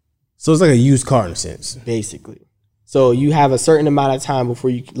 So it's like a used car in a sense, basically. So you have a certain amount of time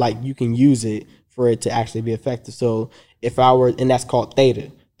before you can use it for it to actually be effective. So and that's called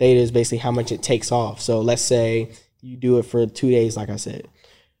theta. Theta is basically how much it takes off. So let's say you do it for 2 days, like I said.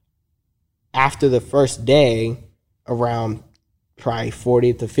 After the first day, around probably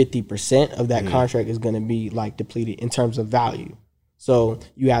 40 to 50% of that contract is going to be like depleted in terms of value. So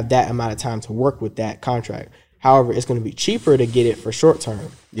you have that amount of time to work with that contract. However, it's going to be cheaper to get it for short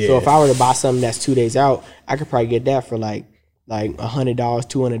term. Yeah. So if I were to buy something that's 2 days out, I could probably get that for like $100,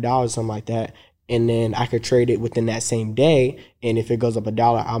 $200, something like that. And then I could trade it within that same day. And if it goes up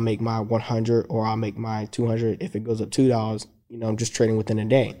 $1, I'll make my 100 or I'll make my 200. If it goes up $2, I'm just trading within a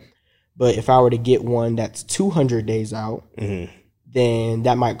day. But if I were to get one that's 200 days out, then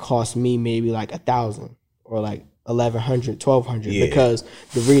that might cost me maybe like 1,000 or like 1,100, 1,200. Yeah. Because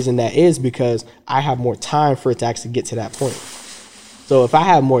the reason that is because I have more time for it to actually get to that point. So if I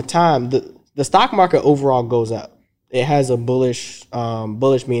have more time, the stock market overall goes up. It has a bullish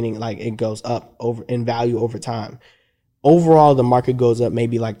meaning, like it goes up over in value over time. Overall, the market goes up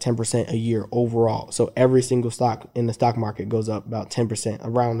maybe like 10% a year overall. So every single stock in the stock market goes up about 10%,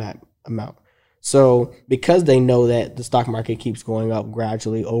 around that amount. So because they know that the stock market keeps going up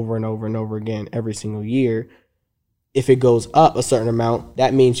gradually over and over and over again every single year, if it goes up a certain amount,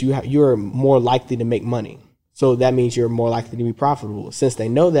 that means you're more likely to make money. So that means you're more likely to be profitable. Since they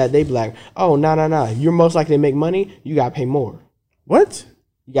know that, they be like, oh, no. If you're most likely to make money, you got to pay more. What?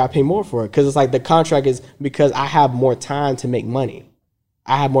 You got to pay more for it. Because it's like the contract is because I have more time to make money.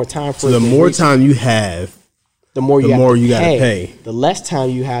 I have more time for it. So the more time you have, the more you got to pay. The less time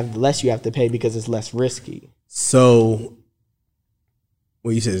you have, the less you have to pay because it's less risky. So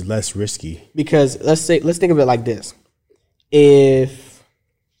what you said is less risky. Because let's think of it like this. If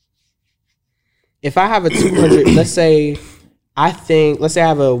I have a 200, let's say I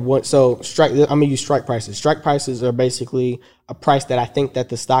have a one. So strike. I'm gonna use strike prices. Strike prices are basically a price that I think that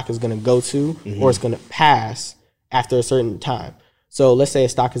the stock is gonna go to or it's gonna pass after a certain time. So let's say a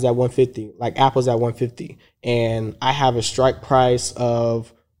stock is at 150, like Apple's at 150, and I have a strike price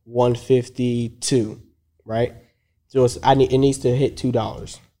of 152, right? So it needs to hit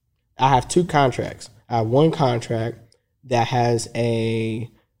 $2. I have two contracts. I have one contract that has a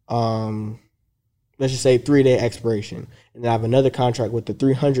let's just say 3-day expiration. And then I have another contract with the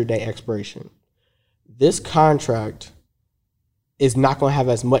 300-day expiration. This contract is not going to have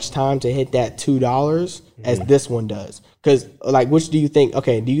as much time to hit that $2 as this one does. Because, like, which do you think?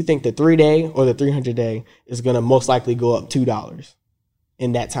 Okay, do you think the 3-day or the 300-day is going to most likely go up $2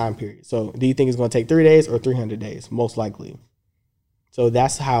 in that time period. So do you think it's going to take 3 days or 300 days? Most likely. So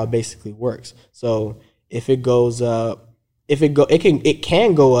that's how it basically works. So if it goes up, it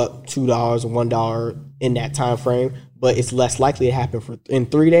can go up $2 or $1 in that time frame, but it's less likely to happen in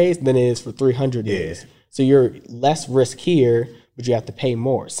 3 days than it is for 300 days. So you're less risk here, but you have to pay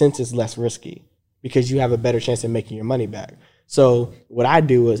more since it's less risky because you have a better chance of making your money back. So what I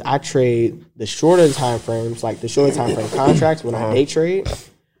do is I trade the shorter time frames, like the shorter time frame contracts when I day trade,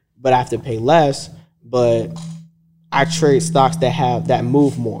 but I have to pay less. But I trade stocks that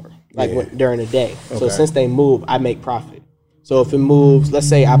move more, like during the day. So since they move, I make profit. So if it moves, let's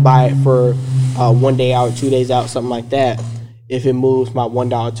say I buy it for 1 day out, 2 days out, something like that. If it moves my $1,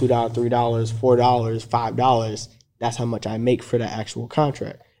 $2, $3, $4, $5, that's how much I make for that actual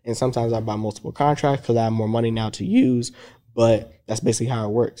contract. And sometimes I buy multiple contracts because I have more money now to use. But that's basically how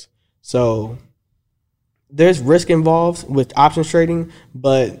it works. So there's risk involved with options trading,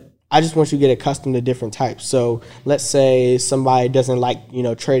 but I just want you to get accustomed to different types. So let's say somebody doesn't like,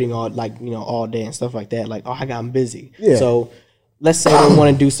 trading all day and stuff like that. Like, I'm busy. Yeah. So let's say they want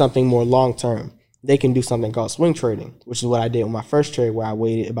to do something more long term. They can do something called swing trading, which is what I did with my first trade, where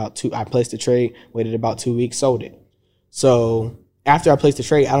I placed the trade, waited about 2 weeks, sold it. So after I placed the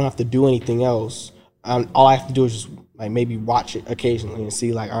trade, I don't have to do anything else. All I have to do is just maybe watch it occasionally and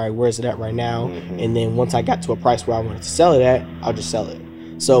see all right, where is it at right now? And then once I got to a price where I wanted to sell it at, I'll just sell it.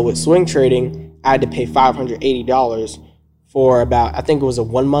 So with swing trading, I had to pay $580 for about, I think it was a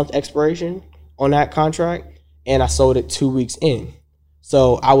 1 month expiration on that contract, and I sold it 2 weeks in.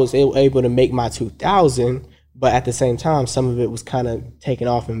 So I was able to make my $2,000, but at the same time, some of it was kind of taken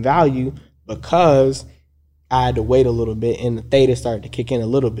off in value because I had to wait a little bit and the theta started to kick in a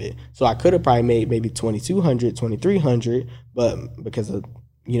little bit. So I could have probably made maybe $2,200, $2,300, but because of,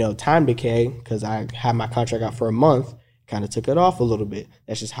 time decay, because I had my contract out for a month, kind of took it off a little bit.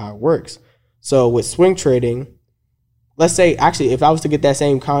 That's just how it works. So with swing trading, let's say, actually, if I was to get that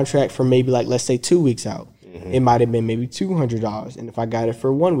same contract for maybe let's say 2 weeks out, it might have been maybe $200. And if I got it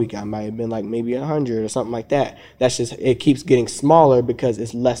for 1 week, I might have been maybe $100 or something like that. That's just, it keeps getting smaller because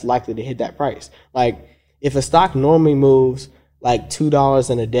it's less likely to hit that price. If a stock normally moves $2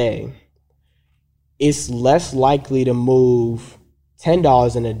 in a day, it's less likely to move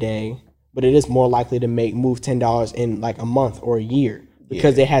 $10 in a day, but it is more likely to move $10 in a month or a year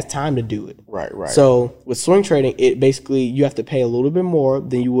because it has time to do it. Right. So with swing trading, it basically, you have to pay a little bit more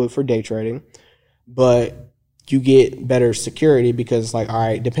than you would for day trading, but you get better security because all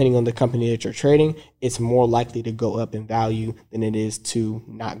right, depending on the company that you're trading, it's more likely to go up in value than it is to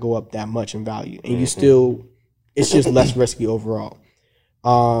not go up that much in value. And it's just less risky overall.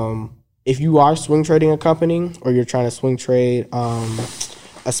 If you are swing trading a company or you're trying to swing trade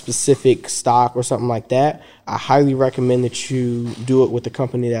a specific stock or something like that, I highly recommend that you do it with a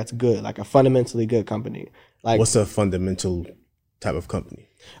company that's good, like a fundamentally good company. What's a fundamental type of company?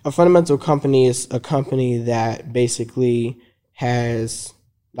 A fundamental company is a company that basically has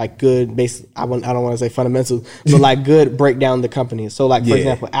good I don't want to say fundamentals, but good breakdown the company. So for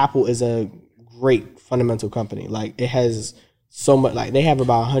example, Apple is a great fundamental company. It has so much, they have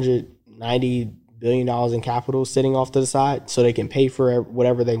about $190 billion in capital sitting off to the side so they can pay for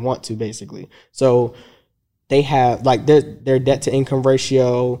whatever they want to basically. So they have their debt to income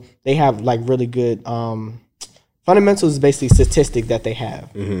ratio, they have really good fundamentals is basically statistic that they have.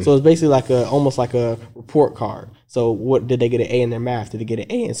 So it's basically almost like a report card. So what did they get an A in their math? Did they get an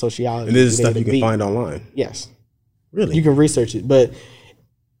A in sociology? And this is stuff you can find online. Yes. Really? You can research it. But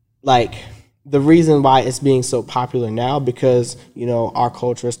the reason why it's being so popular now because, our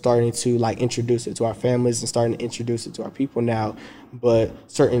culture is starting to introduce it to our families and starting to introduce it to our people now. But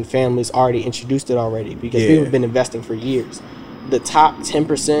certain families already introduced it already because people have been investing for years. The top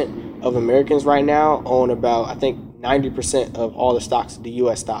 10% of Americans right now own about, I think, 90% of all the stocks, the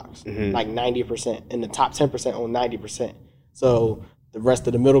U.S. stocks, 90%. And the top 10% own 90%. So the rest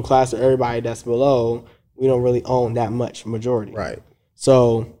of the middle class or everybody that's below, we don't really own that much majority. Right.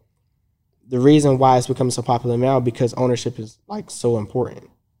 So the reason why it's becoming so popular now because ownership is so important.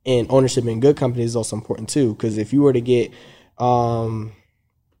 And ownership in good companies is also important too. Because if you were to get,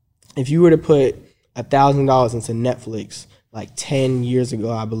 if you were to put $1,000 into Netflix 10 years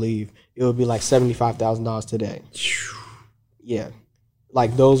ago, I believe, it would be $75,000 today. Yeah.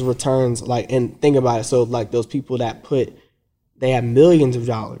 Those returns, and think about it. So those people that they have billions of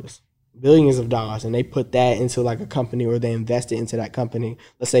dollars, and they put that into a company or they invested into that company.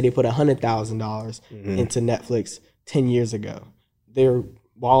 Let's say they put $100,000 into Netflix 10 years ago. They're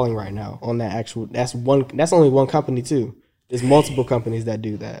balling right now on that actual, that's only one company too. There's multiple companies that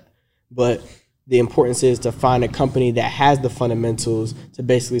do that. But the importance is to find a company that has the fundamentals to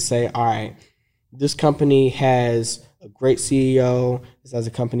basically say, all right, this company has a great CEO. This as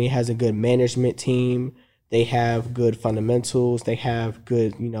a company has a good management team. They have good fundamentals. They have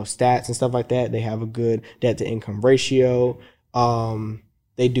good, stats and stuff like that. They have a good debt to income ratio.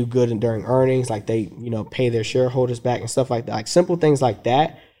 They do good during earnings, like they, pay their shareholders back and stuff like that. Like simple things like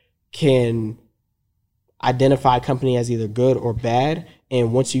that can identify a company as either good or bad.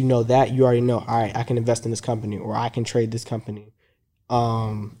 And once you know that, you already know, all right, I can invest in this company or I can trade this company.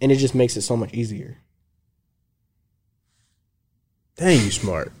 And it just makes it so much easier. Dang, you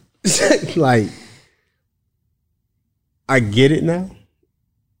smart. Like, I get it now.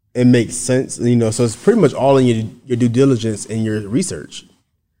 It makes sense, so it's pretty much all in your due diligence and your research.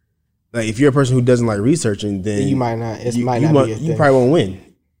 Like, if you're a person who doesn't like researching, then you might not. It might not be a thing. You probably won't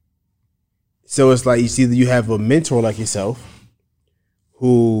win. So it's like you have a mentor like yourself,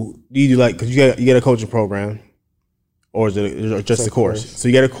 who do you like? Because you get a coaching program, or is it just a course? So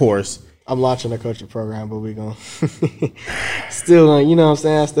you get a course. I'm launching a coaching program, but we gonna still gonna, you know what I'm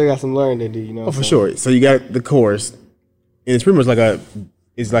saying? I still got some learning to do, Oh, for sure. So you got the course, and it's pretty much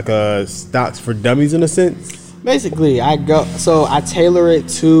like a stocks for dummies in a sense. Basically, I tailor it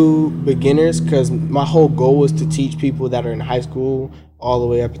to beginners because my whole goal was to teach people that are in high school all the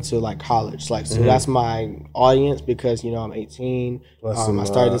way up into like college. So that's my audience because I'm 18. I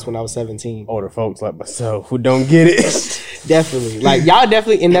started this when I was 17. Older folks like myself who don't get it. Definitely, like y'all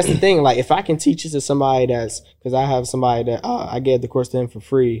definitely, and that's the thing. Like if I can teach it to somebody because I have somebody that I gave the course to him for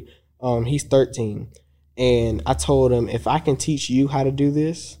free. He's 13, and I told him if I can teach you how to do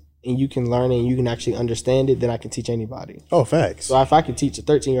this and you can learn it and you can actually understand it, then I can teach anybody. Oh, facts. So if I can teach a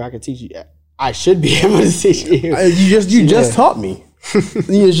 13-year-old, I can teach you. I should be able to teach you. You just taught me.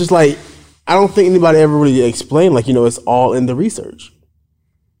 It's just like I don't think anybody ever really explained it's all in the research.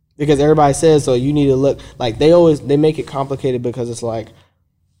 Because everybody says so, you need to look like they make it complicated because it's like,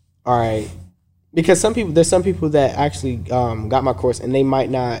 all right, because there's some people that actually got my course and they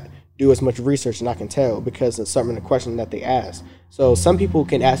might not do as much research, and I can tell because of some of the question that they ask. So some people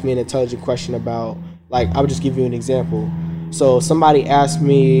can ask me an intelligent question about, like, I would just give you an example. So somebody asked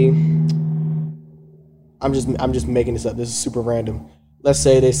me, I'm just making this up. This is super random. Let's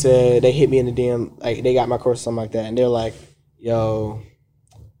say they said they hit me in the DM, like they got my course or something like that, and they're like, yo,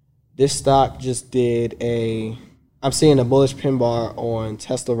 this stock just I'm seeing a bullish pin bar on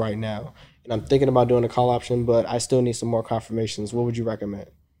Tesla right now, and I'm thinking about doing a call option, but I still need some more confirmations. What would you recommend?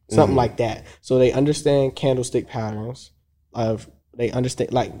 Something like that. So they understand candlestick patterns. They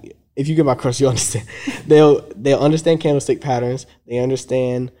understand, like, if you get my course, you understand. They'll understand candlestick patterns. They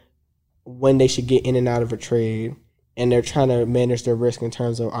understand when they should get in and out of a trade, and they're trying to manage their risk in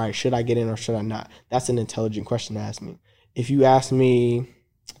terms of, all right, should I get in or should I not? That's an intelligent question to ask me. If you ask me,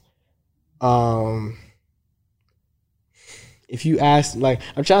 like,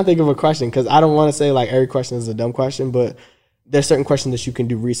 I'm trying to think of a question because I don't want to say like every question is a dumb question, but there's certain questions that you can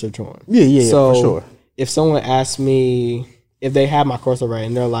do research on. Yeah, so, for sure. If someone asks me, if they have my course already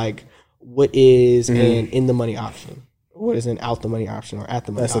and they're like, what is an in the money option? What is an out the money option or at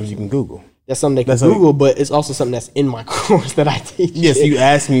the money option? That's something you can Google. That's something they can Google, but it's also something that's in my course that I teach. Yes, you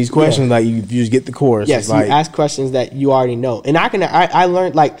ask me these questions like you just get the course. Yes, you ask questions that you already know. And I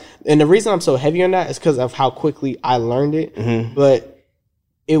learned, like, and the reason I'm so heavy on that is because of how quickly I learned it. But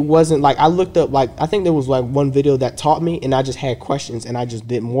it wasn't like I looked up, like, I think there was like one video that taught me and I just had questions and I just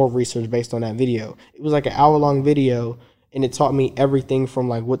did more research based on that video. It was like an hour-long video and it taught me everything from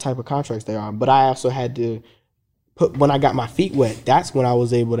like what type of contracts they are. But I also had to when I got my feet wet, that's when I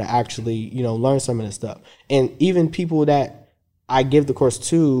was able to actually, learn some of this stuff. And even people that I give the course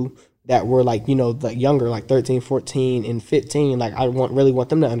to that were like, like younger, like 13, 14, and 15, like I really want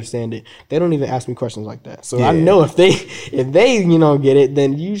them to understand it. They don't even ask me questions like that. So I know if they get it,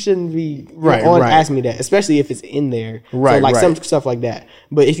 then you shouldn't be asking me that, especially if it's in there. Right. So like some stuff like that.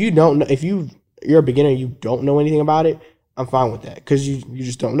 But if you don't know, if you're a beginner and you don't know anything about it, I'm fine with that because you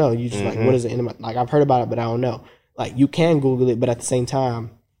just don't know. You just like, what is it? Like I've heard about it, but I don't know. Like you can Google it, but at the same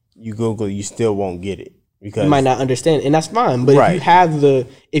time, you Google it, you still won't get it because you might not understand, and that's fine. But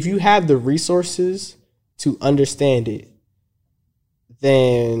if you have the resources to understand it,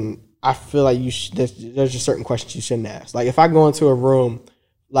 then I feel like there's just certain questions you shouldn't ask. Like if I go into a room,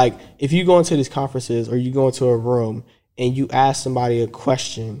 like if you go into these conferences or you go into a room and you ask somebody a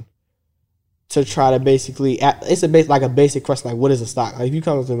question to try to basically, it's like a basic question, like what is a stock? Like if you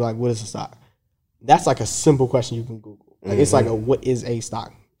come to me like what is a stock? That's like a simple question you can Google. Like it's like what is a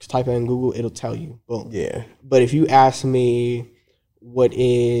stock? Just type it in Google, it'll tell you. Boom. Yeah. But if you ask me what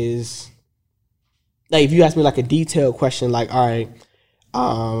is, like if you ask me like a detailed question, like all right,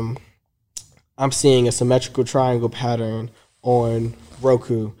 I'm seeing a symmetrical triangle pattern on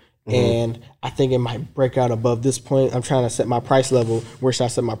Roku. And I think it might break out above this point. I'm trying to set my price level. Where should I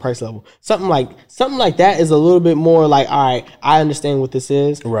set my price level? Something like that is a little bit more like, all right, I understand what this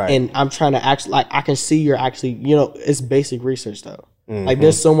is. Right. And I'm trying to actually, like, I can see you're actually, it's basic research though. Like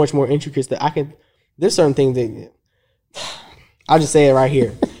there's so much more intricate that there's certain things that, I'll just say it right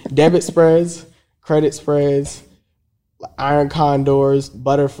here. Debit spreads, credit spreads, iron condors,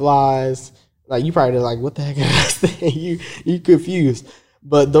 butterflies. Like you probably like, what the heck is that? You confused.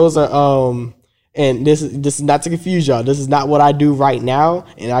 But those are and this is not to confuse y'all. This is not what I do right now,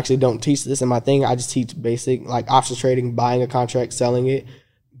 and I actually don't teach this in my thing. I just teach basic like options trading, buying a contract, selling it.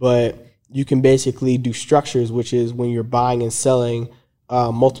 But you can basically do structures, which is when you're buying and selling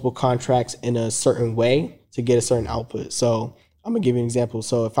multiple contracts in a certain way to get a certain output. So I'm gonna give you an example.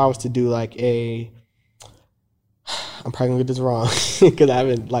 So if I was to do like I'm probably gonna get this wrong because I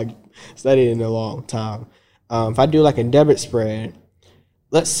haven't like studied it in a long time. If I do like a debit spread.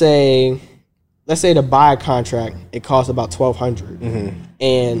 Let's say to buy a contract, it costs about $1,200,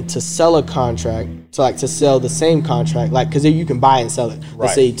 and to sell a contract, to sell the same contract, like because you can buy and sell it. Right.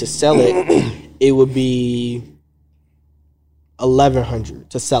 Let's say to sell it, it would be $1,100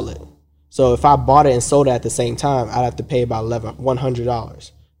 to sell it. So if I bought it and sold it at the same time, I'd have to pay about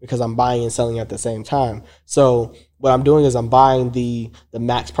 $100 because I'm buying and selling at the same time. So what I'm doing is I'm buying the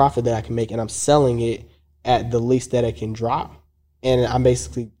max profit that I can make, and I'm selling it at the least that it can drop. And I'm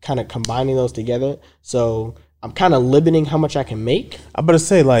basically kind of combining those together. So I'm kind of limiting how much I can make. I'm about to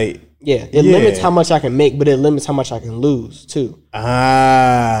say, like... Yeah, it limits how much I can make, but it limits how much I can lose, too. Okay.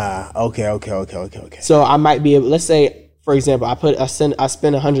 So I might be able... Let's say, for example, I spend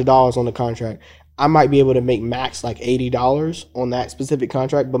 $100 on the contract. I might be able to make max like $80 on that specific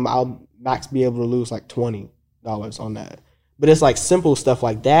contract, but I'll max be able to lose like $20 on that. But it's like simple stuff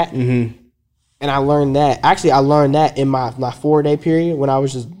like that. Mm-hmm. And I learned that. Actually, I learned that in my 4-day period when I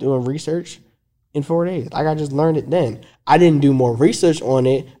was just doing research in 4 days. Like, I just learned it then. I didn't do more research on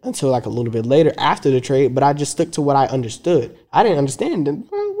it until like a little bit later after the trade, but I just stuck to what I understood. I didn't understand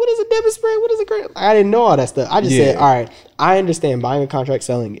what is a debit spread? What is a credit? I didn't know all that stuff. I just said, all right, I understand buying a contract,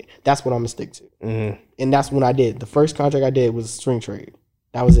 selling it. That's what I'm going to stick to. Mm-hmm. And that's what I did. The first contract I did was a swing trade.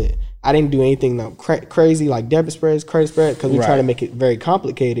 That was it. I didn't do anything crazy like debit spreads, credit spread, because we try to make it very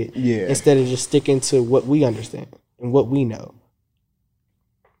complicated instead of just sticking to what we understand and what we know.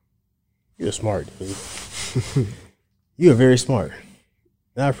 You're smart, dude. You are very smart.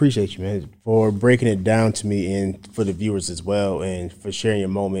 And I appreciate you, man, for breaking it down to me and for the viewers as well, and for sharing your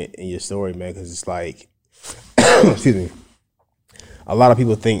moment and your story, man, because it's like, excuse me, a lot of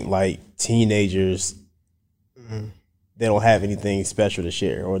people think like teenagers, they don't have anything special to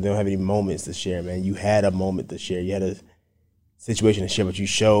share, or they don't have any moments to share, man. You had a moment to share. You had a situation to share, but you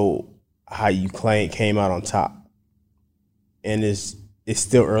showed how you came out on top. And it's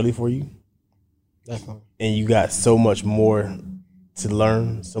still early for you. Definitely. And you got so much more to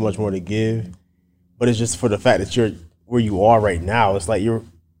learn, so much more to give. But it's just for the fact that you're where you are right now. It's like you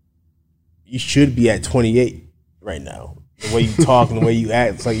should be at 28 right now. The way you talk and the way you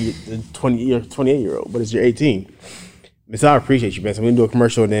act, it's like you're a 28-year-old, but it's you're 18. So I appreciate you, man. So we're going to do a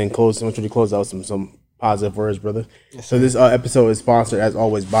commercial and then close out with some positive words, brother. Yes, so this episode is sponsored, as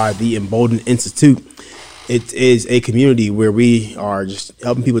always, by the Emboldened Institute. It is a community where we are just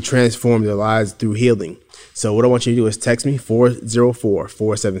helping people transform their lives through healing. So what I want you to do is text me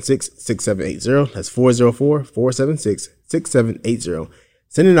 404-476-6780. That's 404-476-6780.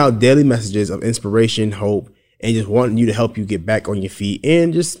 Sending out daily messages of inspiration, hope, and just wanting you to help you get back on your feet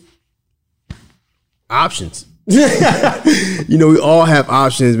and just options. We all have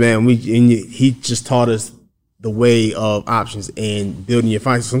options, man. He just taught us the way of options and building your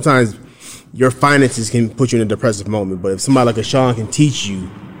finances. Sometimes your finances can put you in a depressive moment, but if somebody like a Sean can teach you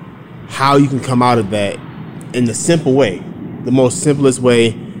how you can come out of that in the simple way, the most simplest way,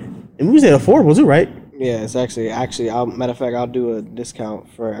 and we say affordable too, right? Yeah, it's actually, matter of fact, I'll do a discount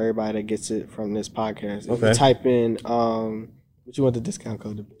for everybody that gets it from this podcast. If you type in, what you want the discount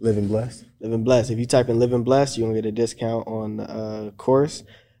code to be? Living Blessed. Living Blessed. If you type in Living Blessed, you're going to get a discount on the course.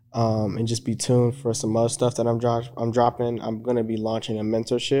 And just be tuned for some other stuff that I'm dropping. I'm going to be launching a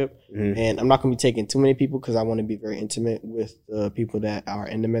mentorship. Mm-hmm. And I'm not going to be taking too many people because I want to be very intimate with the people that are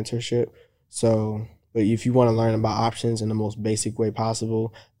in the mentorship. So, but if you want to learn about options in the most basic way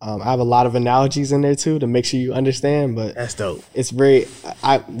possible, I have a lot of analogies in there too to make sure you understand. But that's dope. It's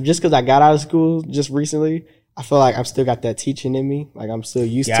just because I got out of school just recently, I feel like I've still got that teaching in me. Like I'm still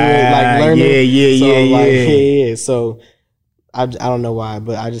used to it, like learning. Yeah. So I don't know why,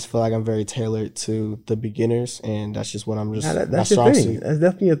 but I just feel like I'm very tailored to the beginners, and that's just what I'm just. That's your thing. That's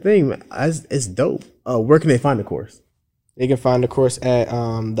definitely a thing. Man. It's dope. Where can they find the course? They can find the course at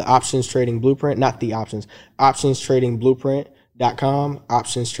the Options Trading Blueprint, not the options, optionstradingblueprint.com,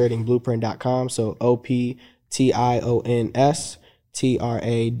 optionstradingblueprint.com. So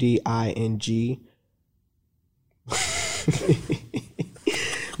OPTIONSTRADING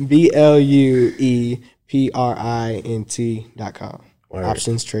BLUEPRINT.com.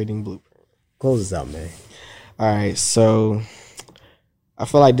 Options Trading Blueprint. Close this out, man. All right, so I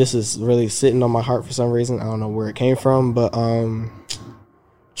feel like this is really sitting on my heart for some reason. I don't know where it came from, but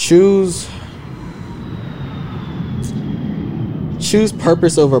choose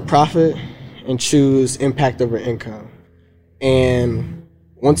purpose over profit and choose impact over income. And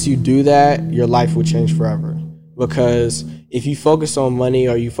once you do that, your life will change forever. Because if you focus on money,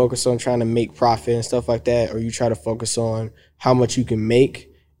 or you focus on trying to make profit and stuff like that, or you try to focus on how much you can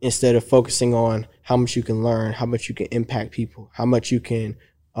make instead of focusing on how much you can learn, how much you can impact people, how much you can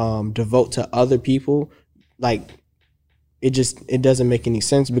devote to other people, like it doesn't make any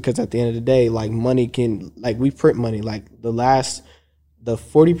sense. Because at the end of the day, like money can, like we print money, like the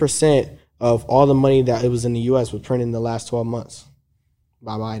 40% of all the money that it was in the US was printed in the last 12 months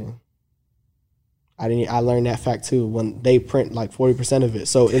by Biden. I learned that fact too, when they print like 40% of it.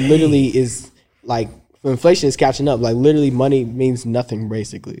 So it literally is like, inflation is catching up. Like literally money means nothing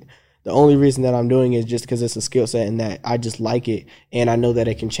basically. The only reason that I'm doing it is just because it's a skill set and that I just like it. And I know that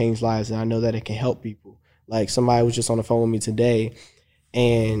it can change lives, and I know that it can help people. Like somebody was just on the phone with me today,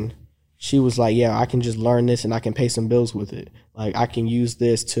 and she was like, yeah, I can just learn this and I can pay some bills with it. Like I can use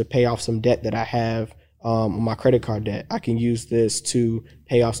this to pay off some debt that I have on my credit card debt. I can use this to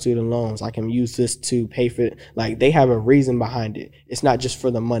pay off student loans. I can use this to pay for it. Like they have a reason behind it. It's not just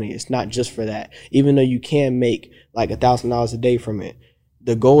for the money. It's not just for that. Even though you can make like $1,000 a day from it,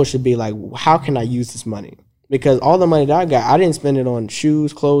 the goal should be like, how can I use this money? Because all the money that I got, I didn't spend it on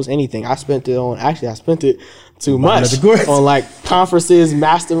shoes, clothes, anything. I spent it too much on like conferences,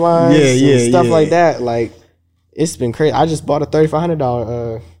 masterminds, stuff like that. Like it's been crazy. I just bought a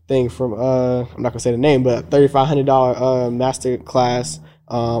 $3,500 thing from I'm not gonna say the name, but $3,500 master class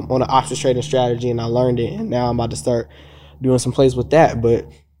on an options trading strategy, and I learned it, and now I'm about to start doing some plays with that. But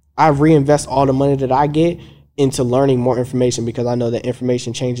I reinvest all the money that I get into learning more information, because I know that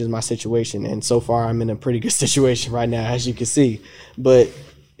information changes my situation, and so far I'm in a pretty good situation right now, as you can see. But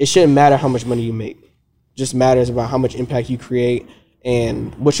it shouldn't matter how much money you make. It just matters about how much impact you create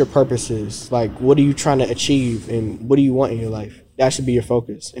and what your purpose is. Like, what are you trying to achieve, and what do you want in your life? That should be your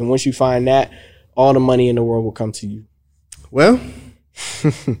focus. And once you find that, all the money in the world will come to you. Well,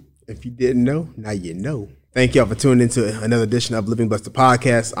 if you didn't know, now you know. Thank y'all for tuning into another edition of Living Blessed the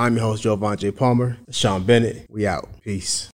Podcast. I'm your host, Jovan J. Palmer. Sean Bennett. We out. Peace.